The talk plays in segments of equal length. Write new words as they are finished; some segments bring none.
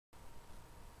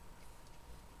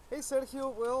Hey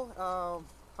Sergio, how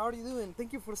are you doing?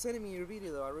 Thank you for sending me your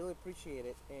video though, I really appreciate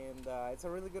it, and it's a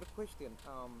really good question.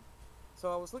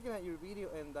 So I was looking at your video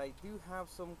and I do have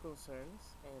some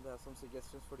concerns and some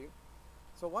suggestions for you.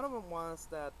 So one of them was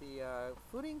that the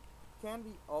footing can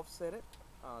be offsetted.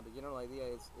 The general idea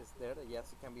is there that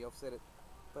yes, it can be offsetted,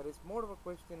 but it's more of a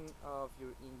question of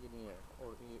your engineer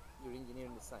or your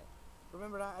engineering design.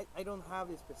 Remember, I don't have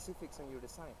the specifics on your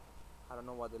design. I don't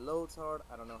know what the loads are.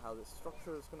 I don't know how the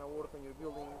structure is going to work on your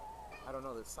building. I don't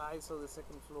know the size of the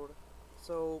second floor.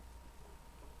 So,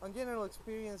 on general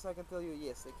experience, I can tell you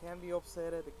yes, it can be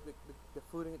offset. The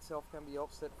footing itself can be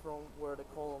offset from where the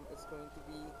column is going to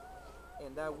be,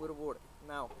 and that would work.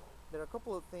 Now, there are a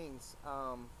couple of things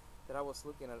that I was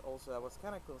looking at also. I was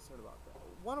kind of concerned about that.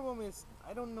 One of them is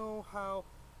I don't know how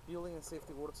building and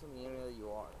safety works in the area that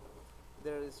you are.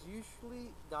 There is usually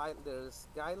there's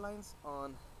guidelines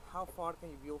on how far can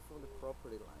you build from the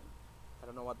property line. I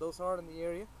don't know what those are in the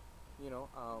area.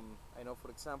 I know,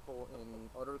 for example, in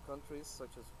other countries such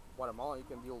as Guatemala, you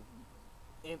can build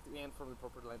end to end from the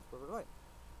property line to property line.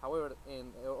 However,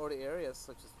 in other areas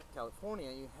such as California,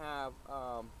 you have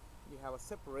a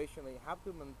separation that you have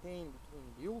to maintain between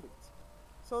buildings.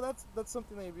 So that's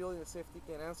something that building and safety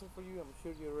can answer for you. I'm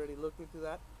sure you already looked into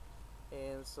that,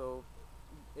 and so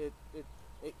it it,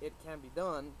 it can be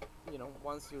done.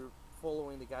 Once you're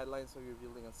following the guidelines of your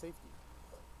building and safety.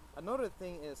 Another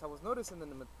thing is I was noticing that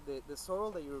the soil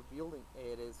that you're building,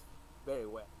 it is very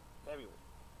wet, heavily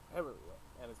wet,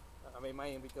 and I mean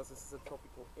mine because this is a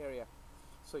tropical area.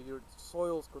 So your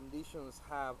soil's conditions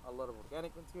have a lot of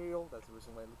organic material. That's the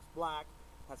reason why it looks black.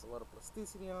 Has a lot of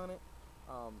plasticity on it.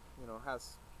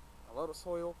 Has a lot of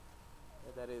soil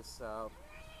that is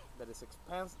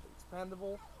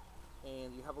expandable,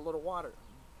 and you have a lot of water.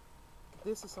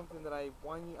 This is something that I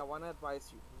want to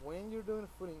advise you. When you're doing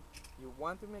footing, you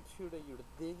want to make sure that you're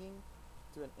digging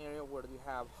to an area where you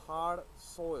have hard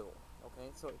soil.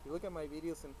 Okay, so if you look at my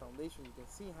videos and foundation, you can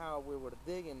see how we were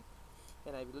digging,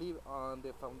 and I believe on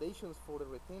the foundations for the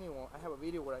retaining wall, I have a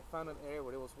video where I found an area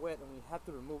where it was wet and we had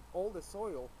to remove all the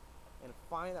soil and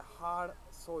find a hard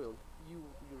soil. You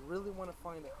really want to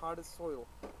find the hardest soil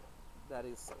that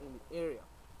is in the area.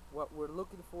 What we're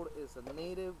looking for is a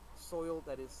native soil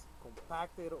that is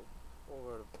compacted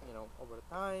over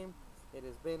time. It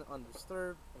has been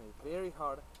undisturbed and it's very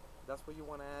hard. That's where you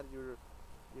want to add your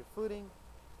footing.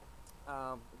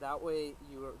 That way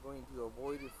you are going to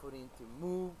avoid your footing to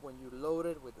move when you load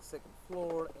it with the second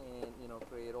floor and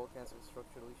create all kinds of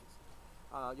structural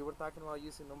issues. You were talking about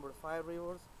using number 5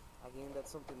 rebar. Again,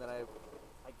 that's something that I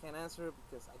can't answer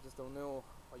because I just don't know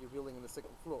what you're building in the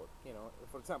second floor.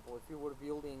 For example, if you were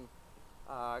building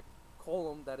a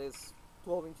column that is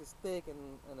 12 inches thick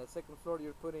and the second floor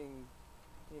you're putting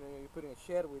a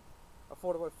shed with a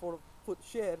 4 by 4 foot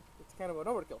shed, it's kind of an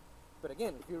overkill. But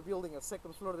again, if you're building a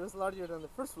second floor that's larger than the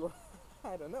first floor,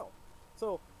 I don't know.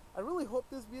 So I really hope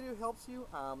this video helps you.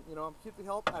 I'm here to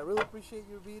help. I really appreciate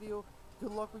your video.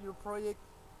 Good luck with your project.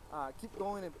 Keep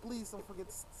going, and please don't forget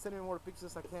to send me more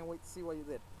pictures. I can't wait to see what you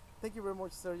did. Thank you very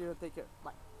much, Sergio. Take care.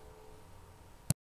 Bye.